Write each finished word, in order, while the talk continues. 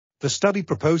The study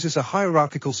proposes a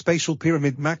hierarchical spatial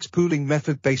pyramid max pooling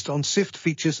method based on SIFT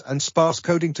features and sparse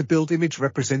coding to build image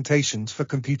representations for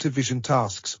computer vision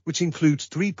tasks, which includes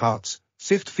 3 parts: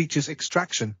 SIFT features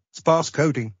extraction, sparse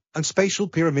coding, and spatial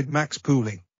pyramid max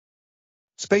pooling.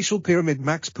 Spatial pyramid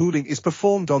max pooling is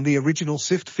performed on the original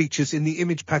SIFT features in the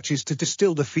image patches to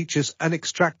distill the features and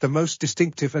extract the most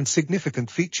distinctive and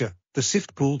significant feature, the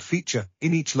SIFT pooled feature,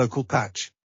 in each local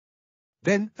patch.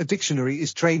 Then, a dictionary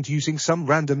is trained using some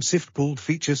random SIFT pooled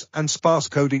features, and sparse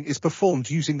coding is performed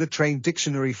using the trained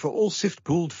dictionary for all SIFT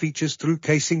pooled features through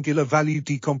K-singular value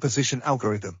decomposition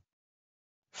algorithm.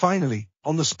 Finally,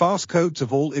 on the sparse codes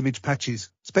of all image patches,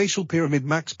 spatial pyramid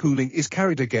max pooling is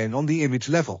carried again on the image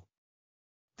level.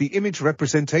 The image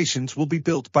representations will be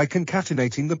built by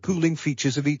concatenating the pooling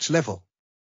features of each level.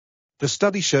 The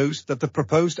study shows that the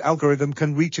proposed algorithm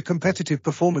can reach a competitive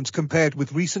performance compared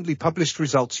with recently published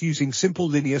results using simple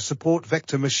linear support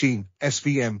vector machine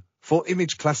 (SVM) for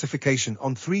image classification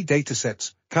on 3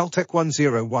 datasets: Caltech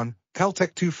 101,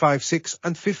 Caltech 256,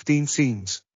 and 15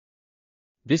 scenes.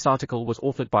 This article was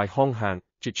authored by Hong Han,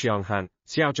 Qiqiang Han,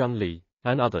 Xiaojun Li,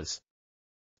 and others.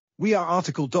 We are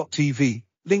Article.TV,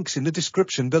 links in the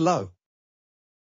description below.